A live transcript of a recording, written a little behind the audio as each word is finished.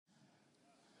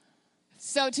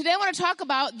So today I want to talk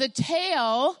about the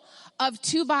tale of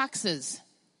two boxes.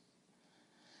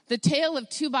 The tale of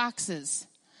two boxes.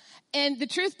 And the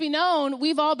truth be known,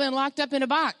 we've all been locked up in a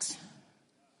box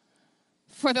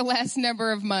for the last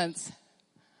number of months.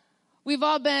 We've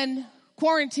all been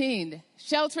quarantined,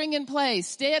 sheltering in place,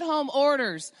 stay-at-home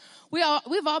orders. We've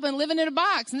all been living in a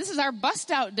box. And this is our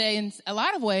bust-out day in a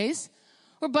lot of ways.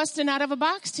 We're busting out of a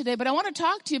box today. But I want to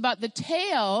talk to you about the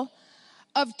tale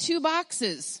of two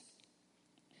boxes.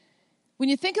 When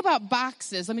you think about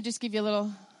boxes, let me just give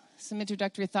you some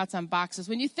introductory thoughts on boxes.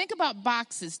 When you think about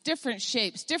boxes, different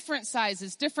shapes, different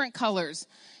sizes, different colors,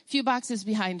 a few boxes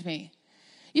behind me.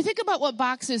 You think about what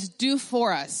boxes do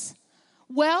for us.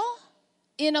 Well,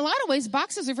 in a lot of ways,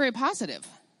 boxes are very positive.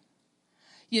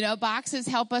 You know, boxes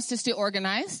help us to stay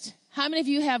organized. How many of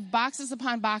you have boxes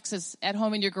upon boxes at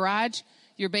home in your garage,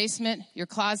 your basement, your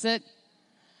closet?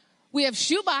 We have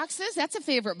shoe boxes. That's a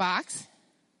favorite box.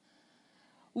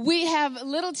 We have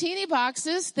little teeny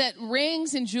boxes that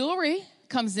rings and jewelry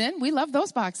comes in. We love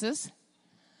those boxes.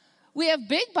 We have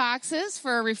big boxes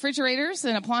for refrigerators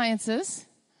and appliances.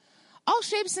 All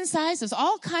shapes and sizes,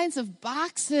 all kinds of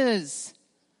boxes.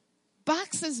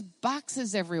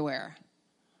 Boxes everywhere.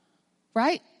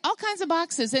 Right? All kinds of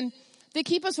boxes. And they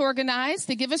keep us organized.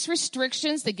 They give us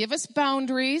restrictions. They give us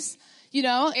boundaries. You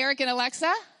know, Eric and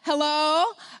Alexa. Hello.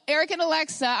 Eric and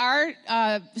Alexa, our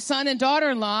son and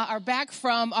daughter-in-law, are back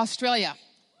from Australia.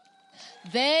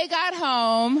 They got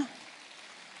home a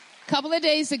couple of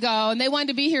days ago, and they wanted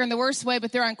to be here in the worst way,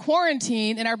 but they're on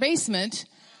quarantine in our basement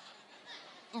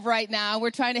right now. We're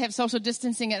trying to have social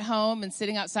distancing at home and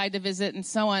sitting outside to visit and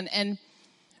so on.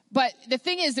 But the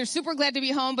thing is, they're super glad to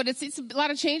be home, but it's a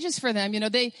lot of changes for them. You know,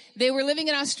 they were living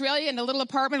in Australia in a little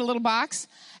apartment, a little box,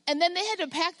 and then they had to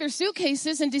pack their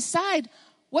suitcases and decide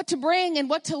what to bring and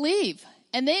what to leave.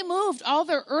 And they moved all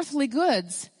their earthly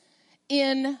goods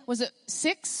in, was it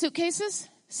 6 suitcases?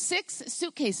 6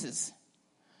 suitcases.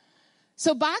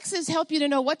 So boxes help you to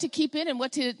know what to keep in and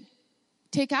what to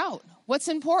take out. What's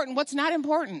important, what's not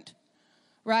important,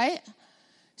 right?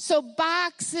 So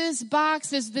boxes,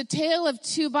 the tale of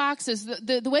two boxes.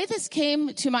 The way this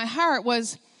came to my heart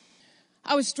was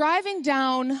I was driving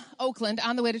down Oakland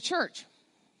on the way to church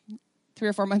 3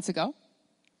 or 4 months ago.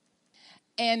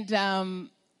 And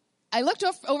I looked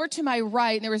over to my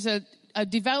right, and there was a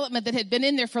development that had been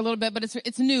in there for a little bit, but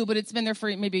it's new, but it's been there for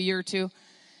maybe a year or two.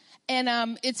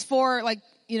 And it's for,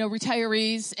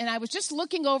 retirees. And I was just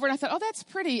looking over, and I thought, oh, that's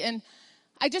pretty. And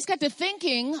I just got to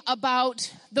thinking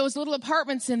about those little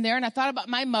apartments in there, and I thought about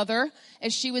my mother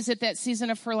as she was at that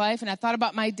season of her life, and I thought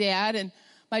about my dad, and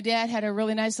my dad had a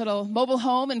really nice little mobile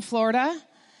home in Florida,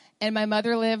 and my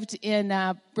mother lived in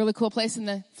a really cool place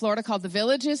in Florida called the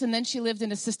Villages, and then she lived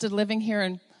in assisted living here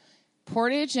in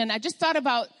Portage, and I just thought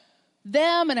about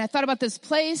them, and I thought about this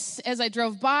place as I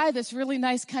drove by, this really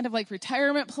nice kind of like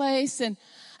retirement place, and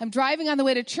I'm driving on the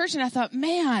way to church, and I thought,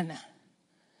 man,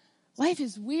 life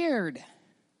is weird.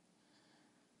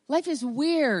 Life is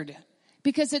weird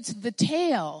because it's the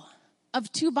tale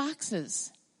of two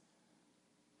boxes.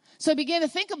 So I began to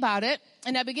think about it,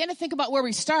 and I began to think about where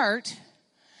we start,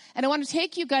 and I want to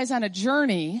take you guys on a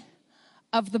journey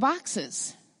of the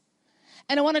boxes.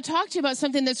 And I want to talk to you about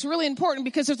something that's really important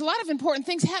because there's a lot of important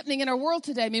things happening in our world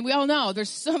today. I mean, we all know there's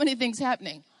so many things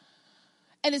happening.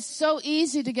 And it's so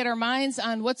easy to get our minds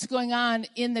on what's going on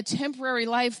in the temporary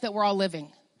life that we're all living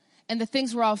and the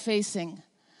things we're all facing.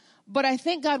 But I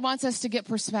think God wants us to get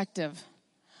perspective.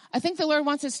 I think the Lord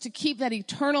wants us to keep that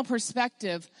eternal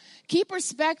perspective. Keep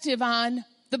perspective on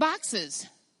the boxes.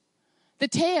 The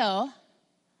tale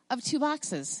of two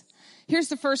boxes. Here's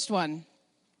the first one.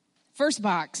 First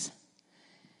box.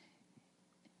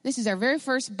 This is our very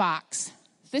first box.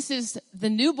 This is the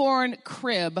newborn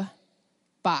crib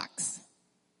box.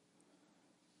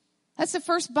 That's the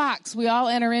first box we all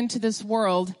enter into this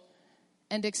world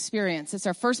and experience. It's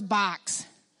our first box.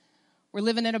 We're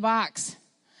living in a box.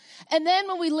 And then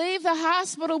when we leave the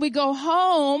hospital, we go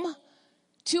home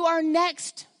to our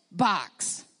next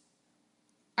box,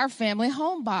 our family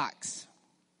home box.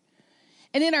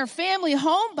 And in our family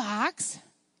home box,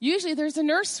 usually there's a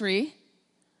nursery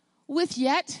with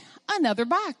yet another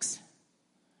box,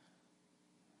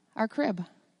 our crib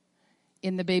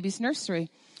in the baby's nursery.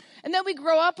 And then we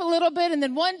grow up a little bit, and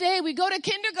then one day we go to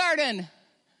kindergarten.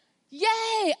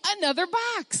 Yay, another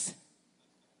box.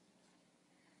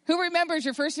 Who remembers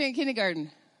your first day in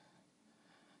kindergarten?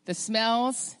 The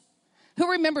smells.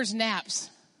 Who remembers naps?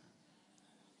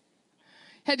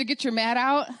 Had to get your mat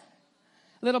out? A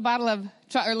little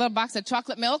little box of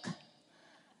chocolate milk?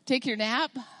 Take your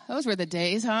nap? Those were the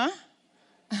days, huh?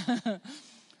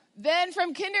 Then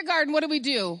from kindergarten, what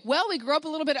do? Well, we grow up a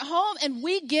little bit at home, and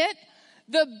we get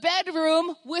the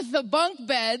bedroom with the bunk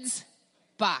beds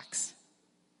box.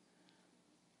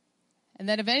 And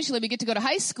then eventually we get to go to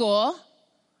high school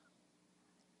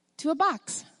to a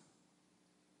box.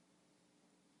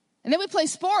 And then we play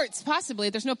sports, possibly.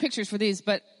 There's no pictures for these,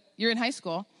 but you're in high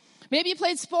school. Maybe you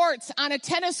played sports on a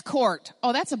tennis court.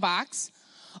 Oh, that's a box.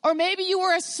 Or maybe you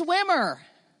were a swimmer.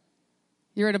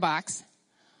 You're at a box.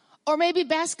 Or maybe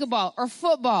basketball or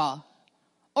football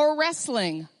or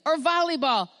wrestling or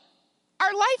volleyball.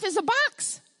 Our life is a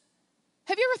box.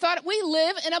 Have you ever thought we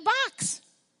live in a box?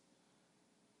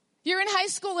 You're in high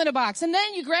school in a box, and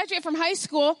then you graduate from high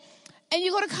school and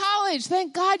you go to college.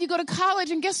 Thank God you go to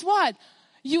college, and guess what?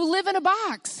 You live in a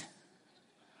box.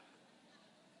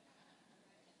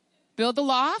 Build the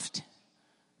loft.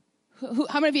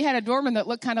 How many of you had a doorman that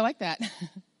looked kind of like that?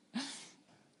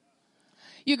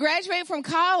 You graduate from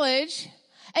college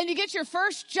and you get your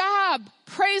first job.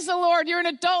 Praise the Lord, you're an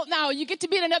adult now. You get to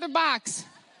be in another box.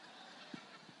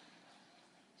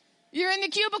 You're in the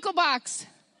cubicle box.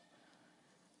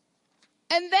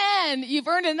 And then you've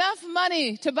earned enough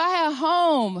money to buy a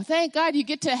home. Thank God you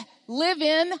get to live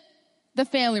in the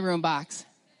family room box.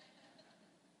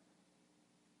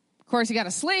 Of course, you got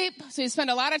to sleep, so you spend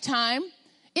a lot of time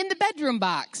in the bedroom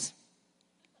box.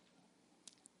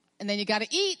 And then you got to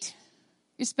eat.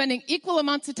 You're spending equal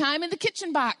amounts of time in the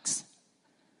kitchen box.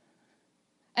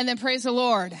 And then praise the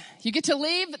Lord, you get to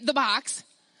leave the box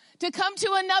to come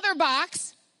to another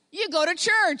box. You go to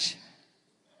church.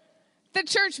 The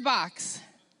church box.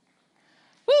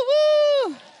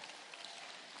 Woo-woo!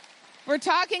 We're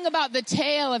talking about the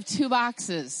tale of two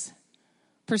boxes.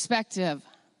 Perspective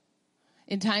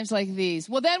in times like these.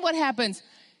 Well, then what happens?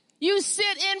 You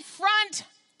sit in front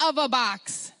of a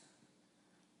box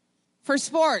for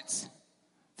sports,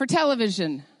 for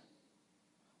television,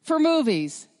 for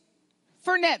movies,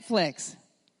 for Netflix.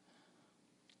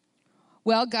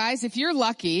 Well, guys, if you're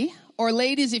lucky, or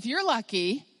ladies, if you're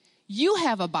lucky, you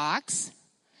have a box.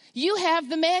 You have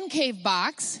the man cave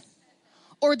box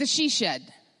or the she shed.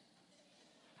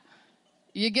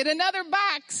 You get another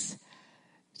box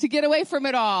to get away from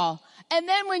it all. And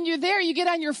then when you're there, you get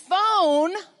on your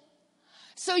phone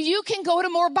so you can go to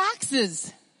more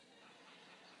boxes.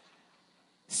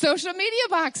 Social media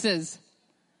boxes.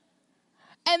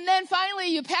 And then finally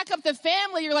you pack up the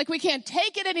family. You're like, we can't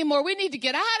take it anymore. We need to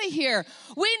get out of here.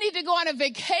 We need to go on a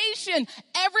vacation.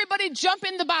 Everybody jump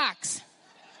in the box.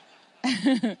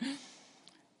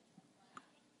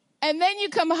 And then you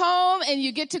come home and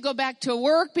you get to go back to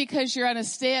work because you're on a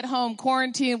stay-at-home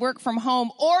quarantine, work from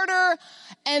home order.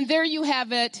 And there you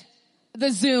have it, the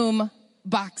Zoom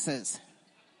boxes.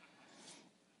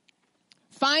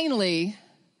 Finally,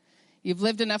 you've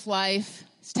lived enough life.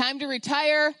 It's time to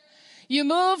retire. You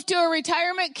move to a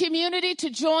retirement community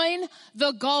to join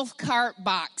the golf cart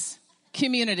box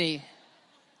community.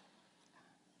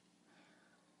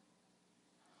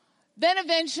 Then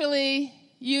eventually,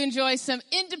 you enjoy some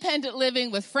independent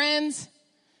living with friends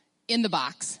in the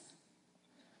box.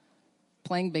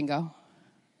 Playing bingo.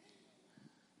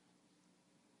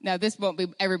 Now, this won't be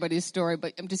everybody's story,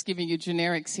 but I'm just giving you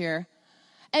generics here.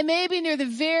 And maybe near the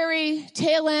very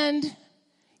tail end,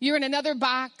 you're in another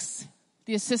box,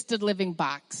 the assisted living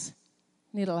box.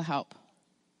 Need a little help.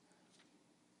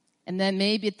 And then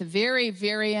maybe at the very,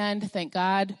 very end, thank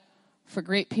God for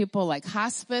great people like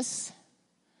hospice,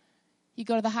 you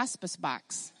go to the hospice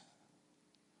box.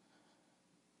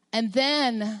 And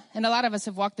then, and a lot of us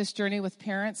have walked this journey with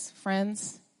parents,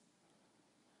 friends.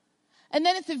 And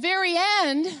then at the very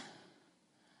end,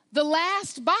 the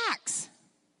last box,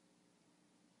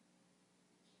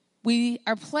 we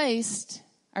are placed,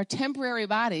 our temporary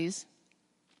bodies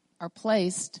are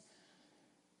placed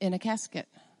in a casket,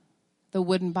 the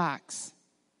wooden box.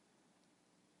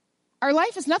 Our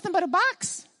life is nothing but a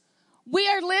box. We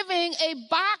are living a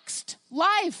boxed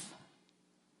life.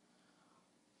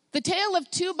 The tale of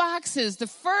two boxes. The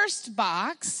first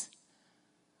box,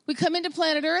 we come into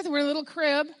planet Earth, we're in a little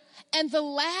crib, and the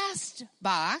last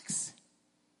box,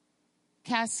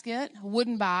 casket,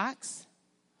 wooden box,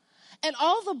 and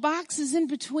all the boxes in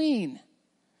between.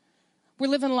 We're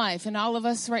living life, and all of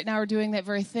us right now are doing that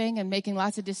very thing and making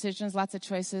lots of decisions, lots of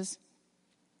choices,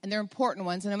 and they're important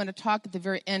ones, and I'm going to talk at the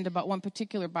very end about one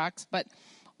particular box, but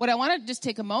what I want to just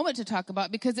take a moment to talk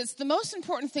about, because it's the most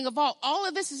important thing of all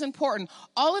of this is important.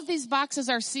 All of these boxes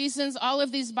are seasons. All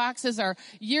of these boxes are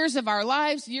years of our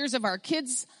lives, years of our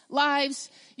kids'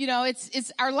 lives. You know,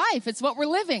 it's our life. It's what we're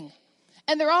living.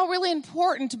 And they're all really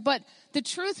important, but the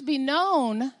truth be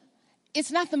known, it's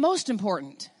not the most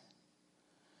important.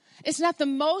 It's not the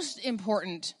most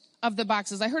important of the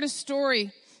boxes. I heard a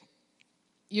story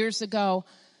years ago.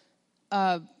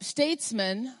 A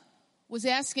statesman was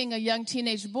asking a young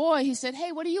teenage boy, he said,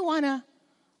 hey, what do you want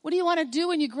to do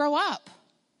when you grow up?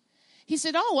 He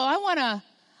said, oh, well,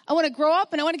 I want to grow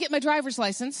up and I want to get my driver's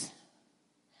license.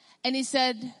 And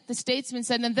the statesman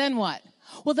said, and then what?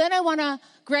 Well, then I want to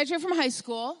graduate from high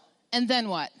school, and then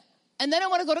what? And then I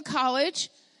want to go to college,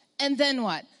 and then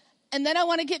what? And then I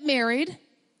want to get married,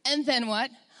 and then what?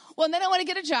 Well, and then I want to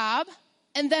get a job,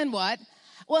 and then what?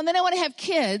 Well, and then I want to have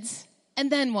kids,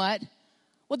 and then what?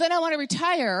 Well, then I want to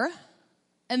retire,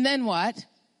 and then what?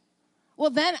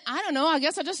 Well, then, I don't know, I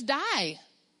guess I'll just die.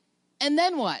 And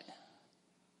then what?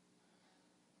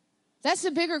 That's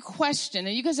a bigger question,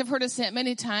 and you guys have heard us say it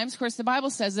many times. Of course, the Bible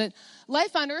says that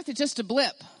life on earth is just a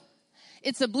blip.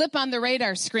 It's a blip on the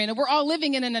radar screen, and we're all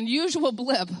living in an unusual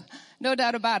blip, no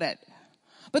doubt about it.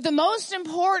 But the most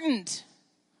important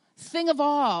thing of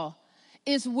all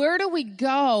is, where do we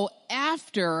go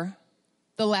after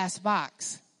the last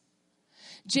box?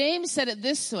 James said it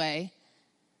this way,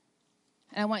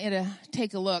 and I want you to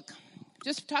take a look.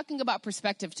 Just talking about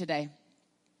perspective today.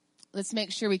 Let's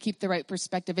make sure we keep the right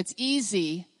perspective. It's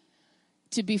easy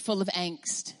to be full of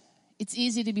angst. It's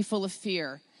easy to be full of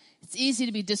fear. It's easy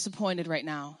to be disappointed right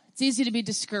now. It's easy to be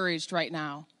discouraged right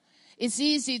now. It's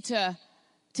easy to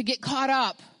get caught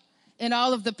up in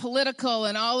all of the political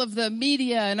and all of the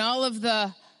media and all of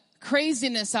the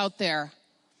craziness out there.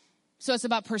 So it's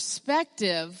about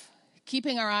perspective,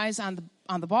 keeping our eyes on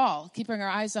the ball, keeping our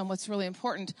eyes on what's really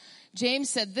important. James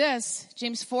said this,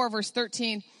 James 4, verse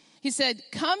 13. He said,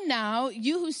 come now,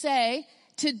 you who say,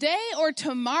 today or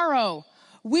tomorrow,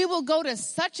 we will go to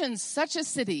such and such a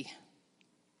city.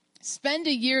 Spend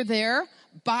a year there,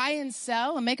 buy and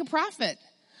sell, and make a profit.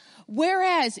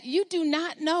 Whereas you do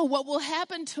not know what will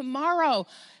happen tomorrow.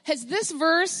 Has this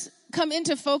verse come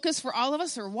into focus for all of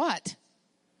us, or what?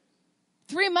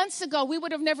 3 months ago, we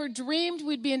would have never dreamed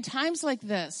we'd be in times like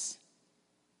this.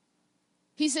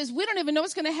 He says, we don't even know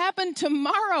what's going to happen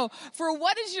tomorrow. For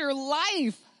what is your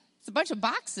life? It's a bunch of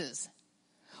boxes.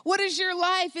 What is your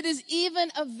life? It is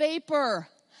even a vapor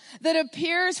that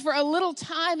appears for a little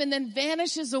time and then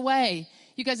vanishes away.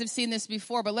 You guys have seen this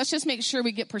before, but let's just make sure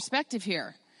we get perspective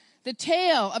here. The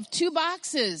tale of two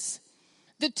boxes.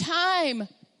 The time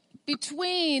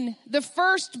between the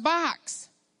first box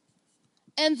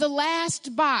and the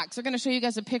last box. We're going to show you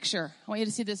guys a picture. I want you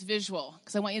to see this visual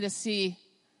because I want you to see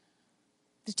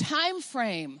the time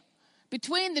frame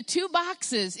between the two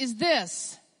boxes is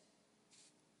this.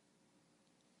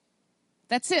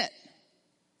 That's it.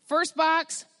 First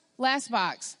box, last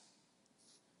box.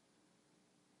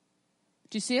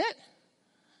 Do you see it?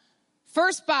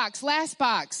 First box, last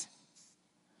box.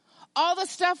 All the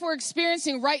stuff we're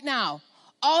experiencing right now,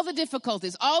 all the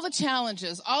difficulties, all the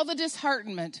challenges, all the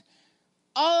disheartenment,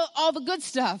 all the good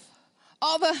stuff,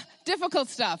 all the difficult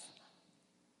stuff.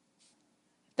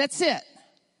 That's it.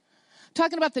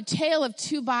 Talking about the tale of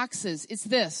two boxes, it's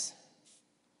this.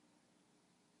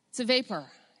 It's a vapor.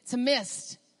 It's a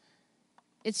mist.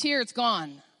 It's here, it's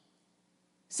gone.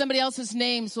 Somebody else's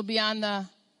names will be on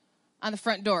the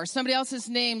front door. Somebody else's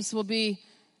names will be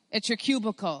at your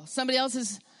cubicle. Somebody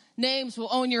else's names will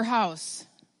own your house.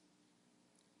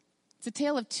 It's a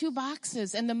tale of two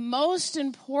boxes. And the most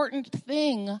important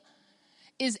thing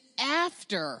is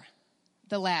after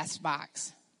the last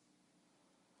box.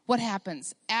 What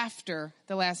happens after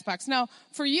the last box? Now,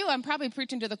 for you, I'm probably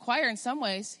preaching to the choir in some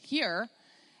ways here,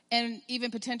 and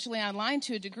even potentially online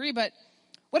to a degree, but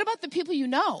what about the people you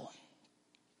know?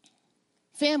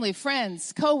 Family,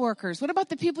 friends, coworkers. What about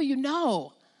the people you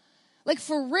know? Like,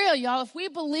 for real, y'all, if we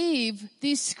believe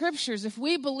these scriptures, if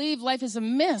we believe life is a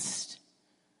mist,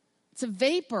 it's a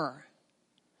vapor,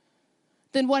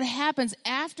 then what happens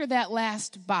after that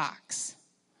last box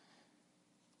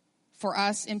for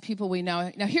us and people we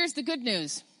know? Now, here's the good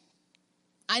news.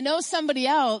 I know somebody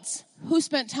else who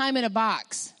spent time in a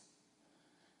box.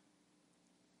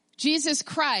 Jesus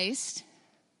Christ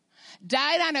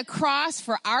died on a cross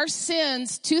for our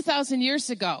sins 2,000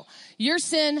 years ago. Your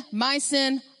sin, my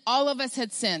sin, all of us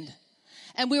had sinned.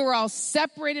 And we were all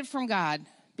separated from God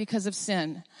because of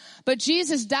sin. But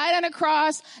Jesus died on a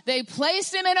cross. They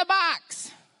placed him in a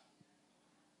box.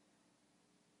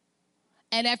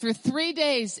 And after 3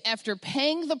 days, after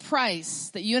paying the price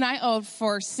that you and I owed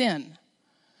for sin,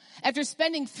 after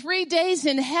spending 3 days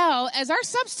in hell as our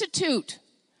substitute,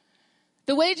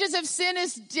 the wages of sin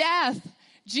is death.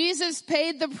 Jesus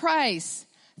paid the price.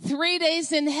 3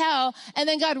 days in hell, and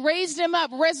then God raised him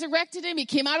up, resurrected him. He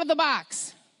came out of the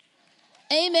box.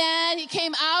 Amen. He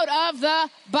came out of the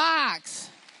box.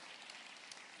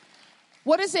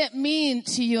 What does it mean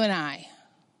to you and I?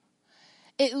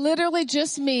 It literally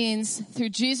just means through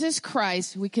Jesus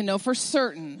Christ, we can know for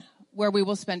certain where we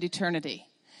will spend eternity.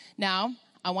 Now,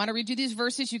 I want to read you these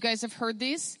verses. You guys have heard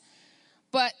these.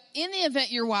 But in the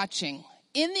event you're watching,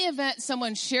 in the event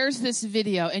someone shares this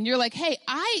video and you're like, hey,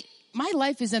 my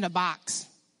life is in a box.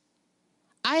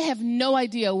 I have no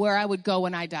idea where I would go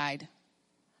when I died.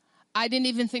 I didn't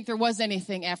even think there was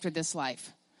anything after this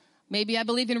life. Maybe I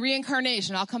believe in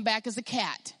reincarnation. I'll come back as a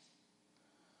cat.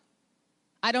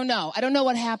 I don't know. I don't know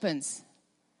what happens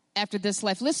after this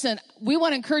life. Listen, we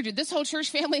want to encourage you. This whole church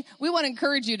family, we want to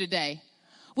encourage you today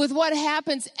with what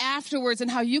happens afterwards and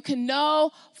how you can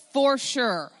know for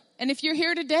sure. And if you're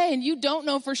here today and you don't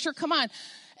know for sure, come on.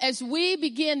 As we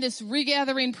begin this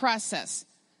regathering process,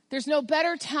 there's no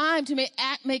better time to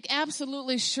make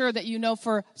absolutely sure that you know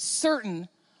for certain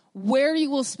where you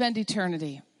will spend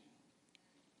eternity.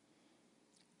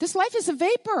 This life is a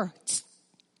vapor.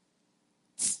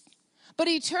 But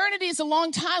eternity is a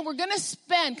long time. We're going to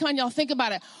spend, come on, y'all, think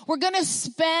about it. We're going to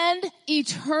spend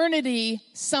eternity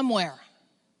somewhere.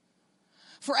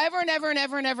 Forever and ever and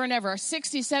ever and ever and ever.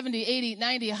 60, 70, 80,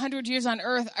 90, 100 years on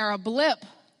earth are a blip.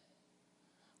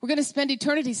 We're going to spend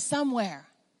eternity somewhere.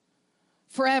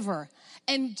 Forever.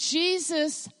 And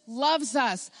Jesus loves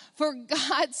us. For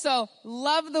God so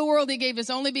loved the world, he gave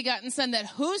his only begotten Son, that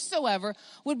whosoever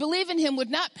would believe in him would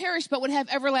not perish, but would have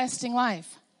everlasting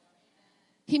life.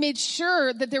 He made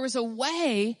sure that there was a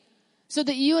way so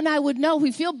that you and I would know. If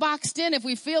we feel boxed in, if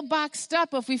we feel boxed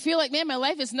up, if we feel like, man, my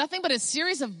life is nothing but a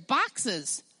series of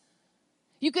boxes.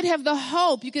 You could have the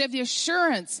hope, you could have the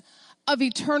assurance of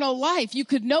eternal life. You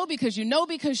could know because you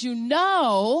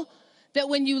know that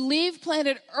when you leave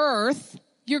planet Earth,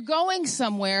 you're going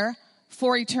somewhere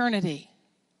for eternity.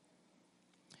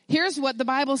 Here's what the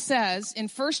Bible says in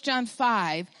 1 John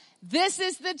 5. This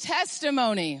is the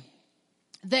testimony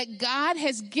that God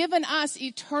has given us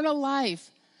eternal life,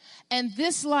 and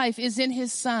this life is in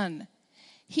his Son.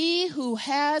 He who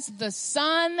has the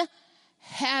Son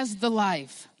has the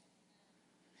life.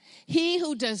 He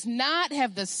who does not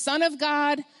have the Son of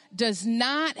God does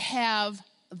not have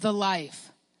the life.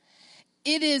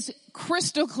 It is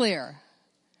crystal clear.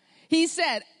 He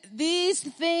said, these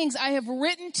things I have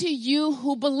written to you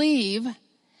who believe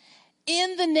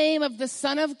in the name of the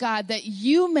Son of God, that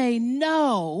you may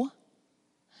know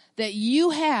that you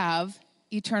have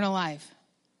eternal life,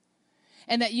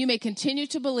 and that you may continue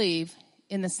to believe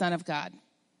in the Son of God.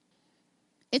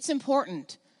 It's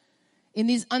important in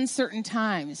these uncertain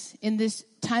times, in this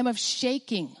time of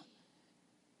shaking,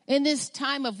 in this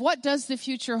time of what does the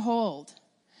future hold.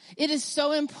 It is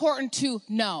so important to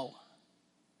know,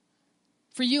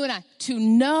 for you and I, to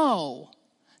know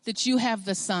that you have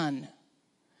the Son,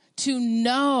 to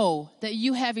know that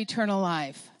you have eternal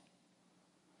life.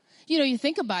 You know, you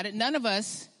think about it, none of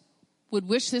us would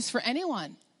wish this for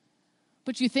anyone.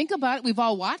 But you think about it, we've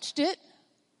all watched it,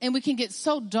 and we can get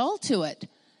so dull to it.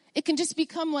 It can just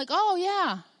become like, oh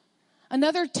yeah,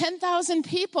 another 10,000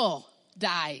 people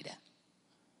died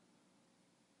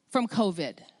from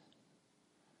COVID.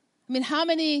 I mean, how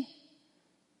many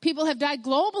people have died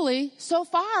globally so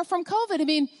far from COVID? I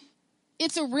mean,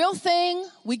 it's a real thing.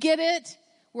 We get it.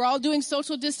 We're all doing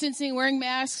social distancing, wearing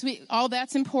masks. All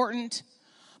that's important.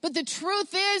 But the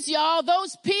truth is, y'all,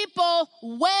 those people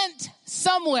went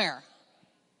somewhere.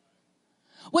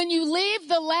 When you leave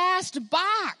the last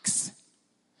box,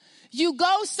 you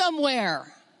go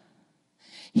somewhere.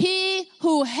 He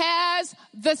who has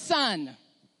the Son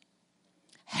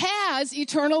has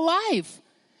eternal life.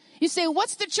 You say,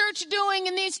 what's the church doing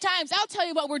in these times? I'll tell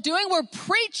you what we're doing. We're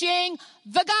preaching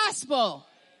the gospel.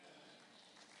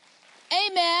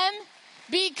 Amen.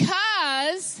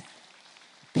 Because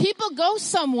people go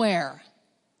somewhere.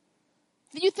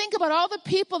 You think about all the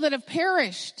people that have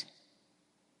perished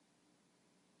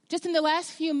just in the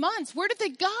last few months. Where did they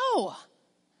go?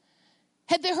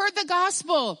 Had they heard the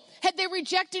gospel? Had they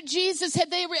rejected Jesus? Had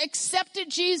they accepted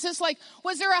Jesus? Like,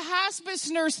 was there a hospice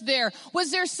nurse there?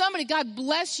 Was there somebody? God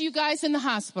bless you guys in the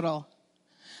hospital.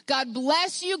 God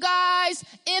bless you guys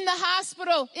in the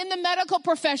hospital, in the medical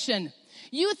profession.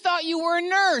 You thought you were a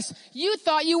nurse. You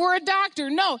thought you were a doctor.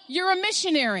 No, you're a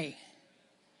missionary.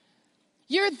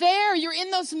 You're there. You're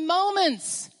in those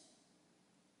moments.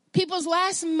 People's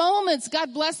last moments.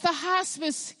 God bless the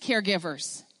hospice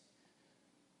caregivers.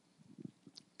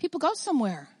 People go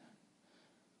somewhere.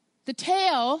 The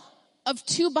tale of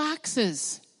two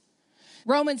boxes.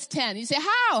 Romans 10. You say,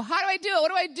 how? How do I do it? What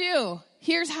do I do?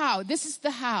 Here's how. This is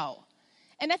the how.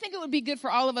 And I think it would be good for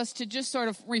all of us to just sort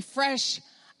of refresh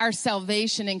our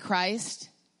salvation in Christ.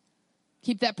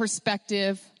 Keep that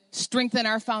perspective. strengthen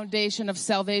our foundation of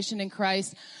salvation in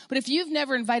Christ. But if you've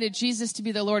never invited Jesus to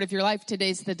be the Lord of your life,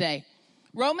 today's the day.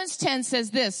 Romans 10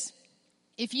 says this: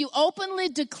 if you openly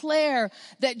declare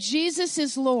that Jesus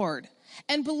is Lord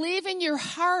and believe in your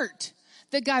heart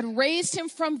that God raised him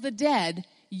from the dead,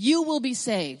 you will be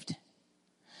saved.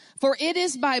 For it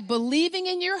is by believing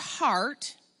in your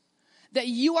heart that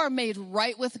you are made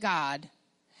right with God,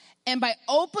 and by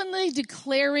openly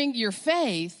declaring your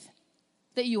faith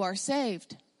that you are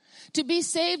saved. To be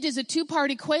saved is a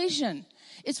two-part equation.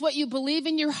 It's what you believe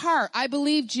in your heart. I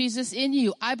believe Jesus in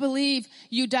you. I believe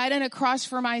you died on a cross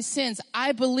for my sins.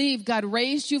 I believe God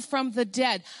raised you from the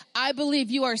dead. I believe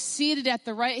you are seated at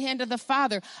the right hand of the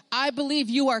Father. I believe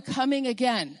you are coming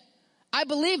again. I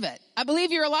believe it. I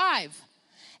believe you're alive.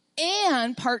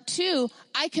 And part two,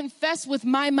 I confess with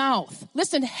my mouth.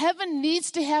 Listen, heaven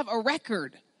needs to have a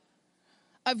record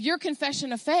of your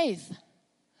confession of faith.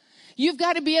 You've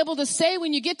got to be able to say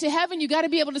when you get to heaven, you've got to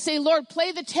be able to say, Lord,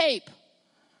 play the tape.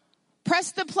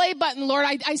 Press the play button, Lord.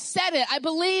 I said it. I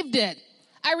believed it.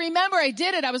 I remember I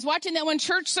did it. I was watching that one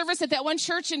church service at that one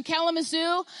church in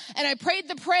Kalamazoo, and I prayed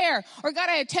the prayer. Or God,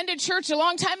 I attended church a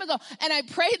long time ago, and I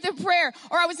prayed the prayer.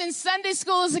 Or I was in Sunday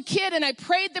school as a kid, and I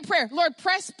prayed the prayer. Lord,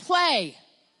 press play.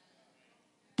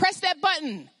 Press that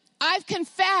button. I've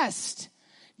confessed.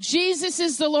 Jesus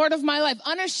is the Lord of my life,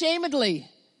 unashamedly.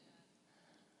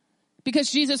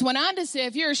 Because Jesus went on to say,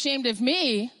 if you're ashamed of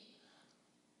me,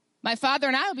 my Father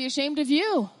and I will be ashamed of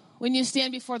you when you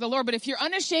stand before the Lord. But if you're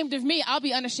unashamed of me, I'll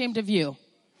be unashamed of you.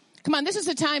 Come on, this is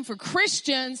a time for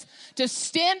Christians to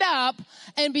stand up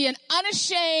and be an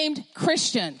unashamed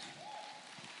Christian.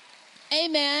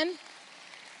 Amen.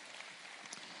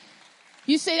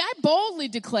 You say, I boldly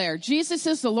declare Jesus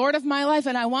is the Lord of my life,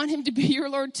 and I want him to be your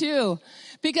Lord too.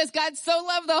 Because God so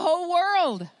loved the whole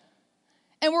world.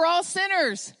 And we're all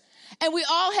sinners. And we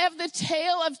all have the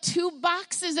tale of two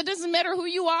boxes. It doesn't matter who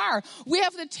you are. We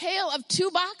have the tale of two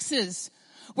boxes.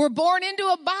 We're born into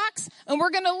a box, and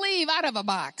we're going to leave out of a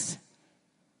box.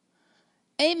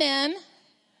 Amen.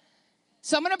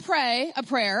 So I'm going to pray a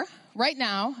prayer right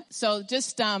now. So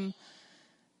just,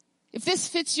 if this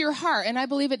fits your heart, and I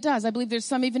believe it does. I believe there's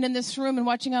some even in this room and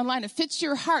watching online. It fits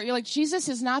your heart. You're like, Jesus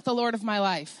is not the Lord of my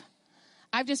life.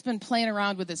 I've just been playing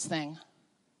around with this thing.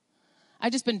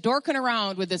 I've just been dorking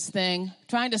around with this thing,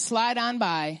 trying to slide on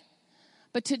by.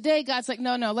 But today, God's like,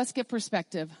 no, let's get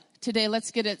perspective. Today,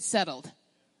 let's get it settled.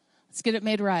 Let's get it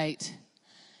made right.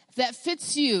 If that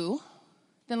fits you,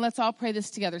 then let's all pray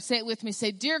this together. Say it with me. Say,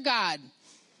 dear God,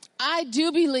 I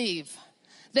do believe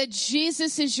that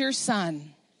Jesus is your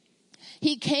son.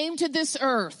 He came to this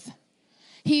earth.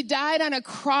 He died on a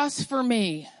cross for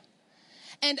me.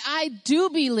 And I do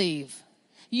believe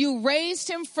you raised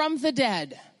him from the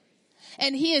dead.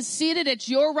 And he is seated at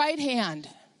your right hand.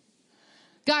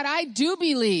 God, I do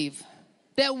believe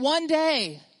that one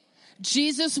day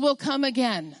Jesus will come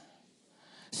again.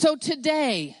 So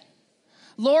today,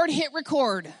 Lord, hit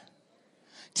record.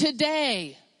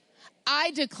 Today,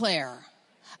 I declare,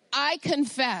 I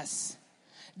confess,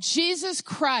 Jesus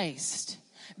Christ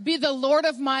be the Lord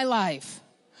of my life.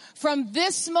 From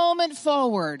this moment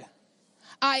forward,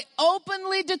 I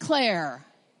openly declare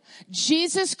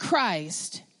Jesus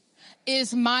Christ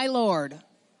is my Lord.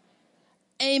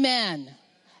 Amen.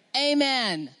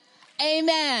 Amen.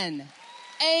 Amen.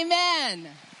 Amen.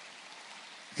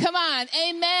 Come on.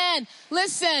 Amen.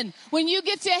 Listen, when you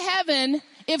get to heaven,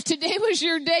 if today was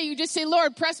your day, you just say,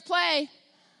 Lord, press play.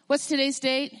 What's today's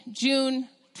date? June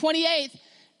 28th.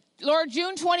 Lord,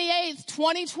 June 28th,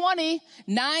 2020,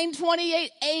 9:28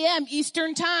 a.m.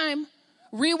 Eastern Time.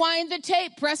 Rewind the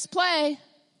tape. Press play.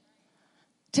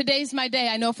 Today's my day.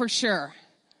 I know for sure.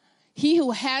 He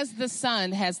who has the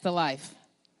Son has the life.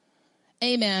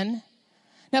 Amen.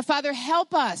 Now, Father,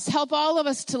 help us. Help all of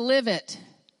us to live it.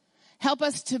 Help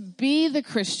us to be the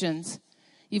Christians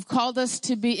you've called us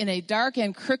to be in a dark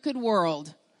and crooked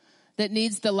world that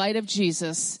needs the light of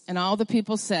Jesus. And all the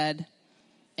people said,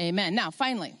 amen. Now,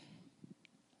 finally,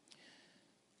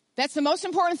 that's the most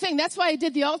important thing. That's why I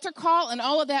did the altar call and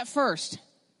all of that first.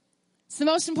 It's the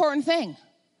most important thing.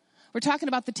 We're talking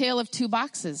about the tale of two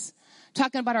boxes.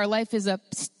 Talking about our life is a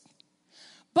psst.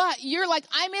 But you're like,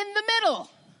 I'm in the middle.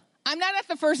 I'm not at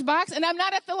the first box, and I'm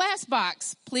not at the last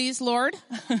box. Please, Lord.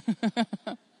 I'm in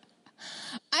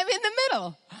the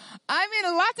middle. I'm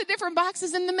in lots of different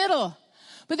boxes in the middle.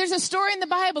 But there's a story in the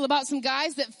Bible about some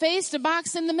guys that faced a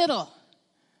box in the middle.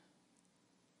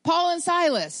 Paul and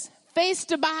Silas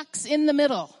faced a box in the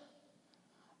middle.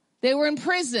 They were in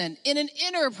prison, in an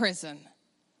inner prison,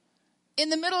 in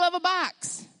the middle of a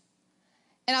box.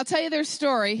 And I'll tell you their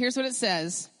story. Here's what it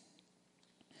says.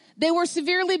 They were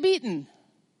severely beaten,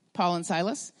 Paul and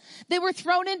Silas. They were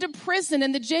thrown into prison,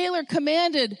 and the jailer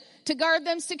commanded to guard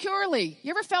them securely.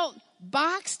 You ever felt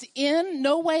boxed in,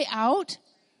 no way out?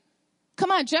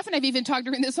 Come on, Jeff and I have even talked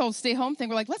during this whole stay home thing.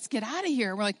 We're like, let's get out of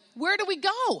here. We're like, where do we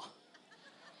go?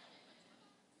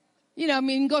 You know, I mean,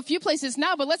 we can go a few places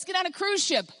now, but let's get on a cruise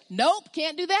ship. Nope,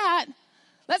 can't do that.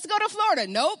 Let's go to Florida.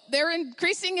 Nope, they're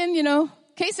increasing in,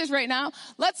 cases right now.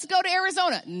 Let's go to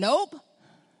Arizona. Nope.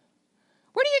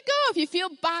 Where do you go if you feel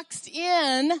boxed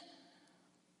in?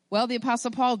 Well, the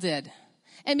Apostle Paul did.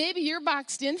 And maybe your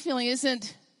boxed in feeling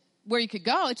isn't where you could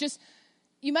go. It's just,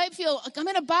 you might feel like I'm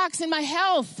in a box in my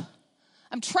health.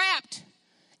 I'm trapped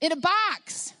in a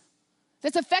box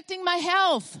that's affecting my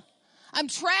health. I'm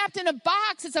trapped in a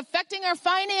box that's affecting our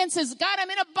finances. God, I'm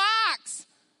in a box.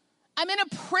 I'm in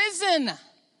a prison.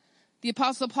 The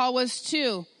Apostle Paul was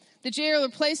too. The jailer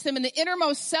placed them in the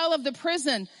innermost cell of the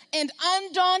prison, and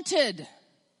undaunted,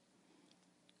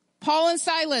 Paul and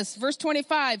Silas, verse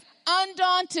 25,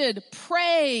 undaunted,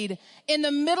 prayed in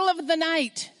the middle of the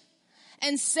night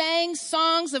and sang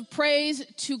songs of praise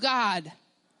to God,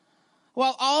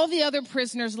 while all the other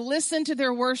prisoners listened to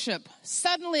their worship.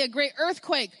 Suddenly a great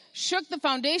earthquake shook the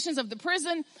foundations of the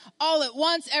prison. All at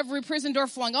once every prison door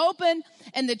flung open,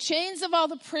 and the chains of all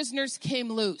the prisoners came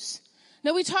loose.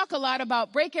 Now, we talk a lot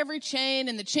about break every chain,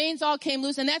 and the chains all came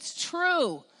loose, and that's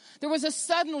true. There was a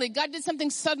suddenly. God did something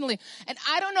suddenly. And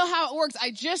I don't know how it works. I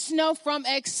just know from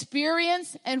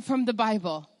experience and from the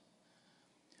Bible.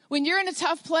 When you're in a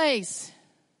tough place,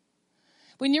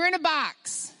 when you're in a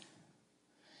box,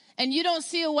 and you don't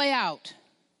see a way out,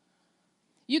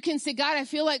 you can say, God, I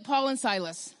feel like Paul and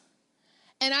Silas,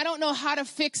 and I don't know how to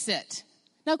fix it.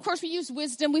 Now, of course, we use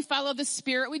wisdom. We follow the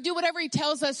Spirit. We do whatever he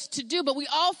tells us to do, but we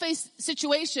all face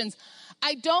situations.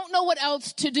 I don't know what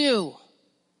else to do.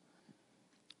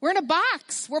 We're in a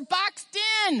box. We're boxed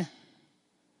in.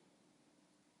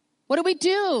 What do we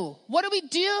do? What do we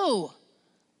do?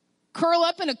 Curl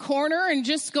up in a corner and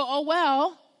just go, oh,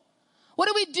 well. What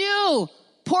do we do?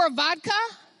 Pour a vodka?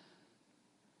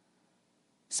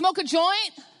 Smoke a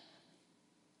joint?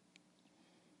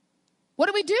 What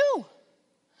do we do?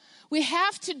 We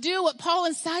have to do what Paul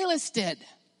and Silas did.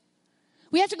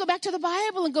 We have to go back to the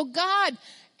Bible and go, God,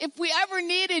 if we ever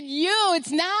needed you, it's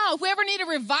now. If we ever need a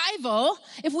revival,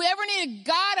 if we ever needed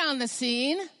God on the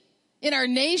scene, in our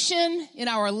nation, in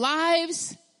our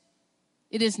lives,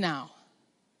 it is now.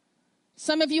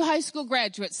 Some of you high school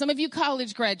graduates, some of you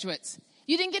college graduates,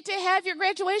 you didn't get to have your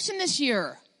graduation this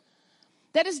year.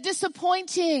 That is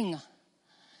disappointing.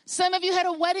 Some of you had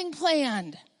a wedding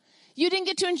planned. You didn't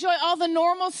get to enjoy all the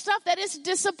normal stuff. That is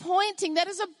disappointing. That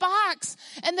is a box.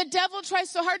 And the devil tries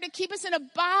so hard to keep us in a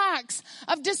box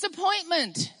of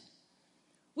disappointment.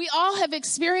 We all have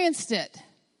experienced it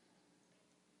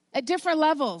at different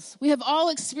levels. We have all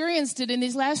experienced it in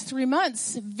these last 3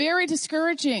 months. Very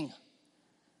discouraging.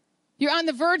 You're on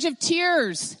the verge of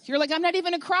tears. You're like, I'm not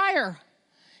even a crier.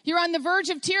 You're on the verge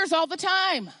of tears all the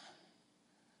time.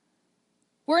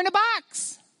 We're in a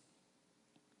box.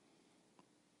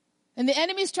 And the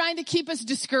enemy's trying to keep us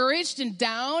discouraged and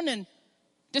down and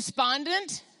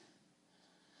despondent.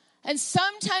 And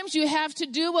sometimes you have to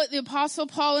do what the Apostle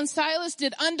Paul and Silas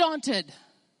did, undaunted.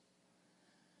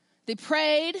 They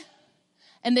prayed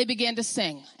and they began to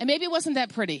sing. And maybe it wasn't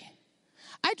that pretty.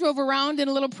 I drove around in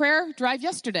a little prayer drive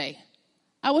yesterday.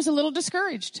 I was a little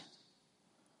discouraged.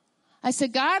 I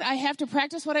said, God, I have to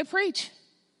practice what I preach.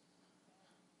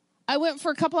 I went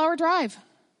for a couple-hour drive.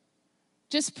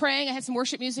 Just praying. I had some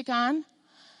worship music on,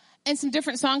 and some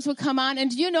different songs would come on.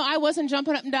 And I wasn't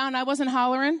jumping up and down. I wasn't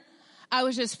hollering. I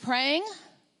was just praying,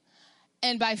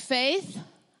 and by faith,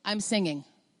 I'm singing.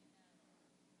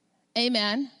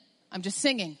 Amen. I'm just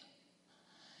singing.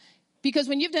 Because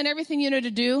when you've done everything you know to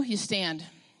do, you stand.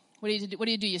 What do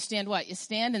you do? You stand what? You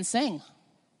stand and sing.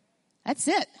 That's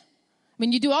it. I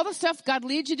mean, you do all the stuff God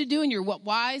leads you to do, and you're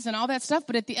wise and all that stuff.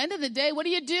 But at the end of the day, what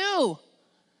do?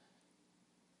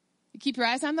 You keep your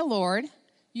eyes on the Lord,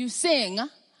 you sing,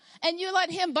 and you let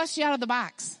him bust you out of the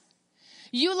box.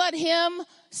 You let him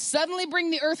suddenly bring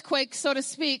the earthquake, so to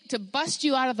speak, to bust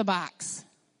you out of the box.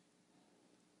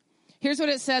 Here's what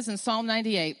it says in Psalm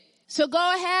 98. So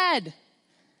go ahead,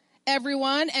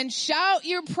 everyone, and shout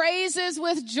your praises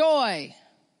with joy.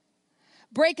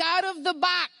 Break out of the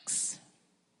box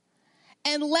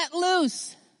and let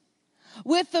loose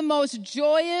with the most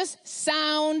joyous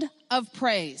sound of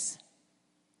praise.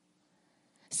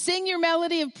 Sing your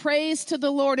melody of praise to the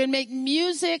Lord and make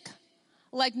music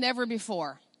like never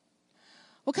before.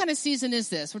 What kind of season is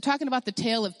this? We're talking about the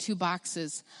tale of two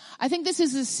boxes. I think this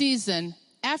is a season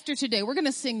after today. We're going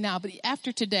to sing now, but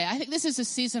after today, I think this is a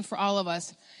season for all of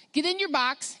us. Get in your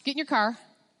box, get in your car,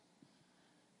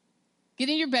 get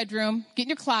in your bedroom, get in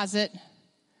your closet,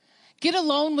 get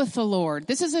alone with the Lord.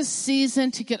 This is a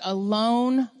season to get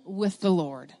alone with the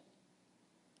Lord.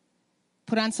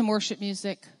 Put on some worship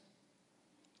music.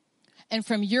 And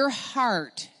from your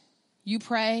heart, you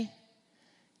pray,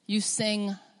 you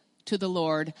sing to the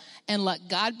Lord, and let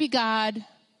God be God.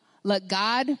 Let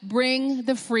God bring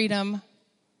the freedom.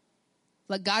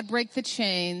 Let God break the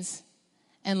chains,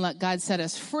 and let God set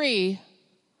us free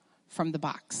from the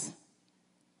box.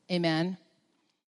 Amen.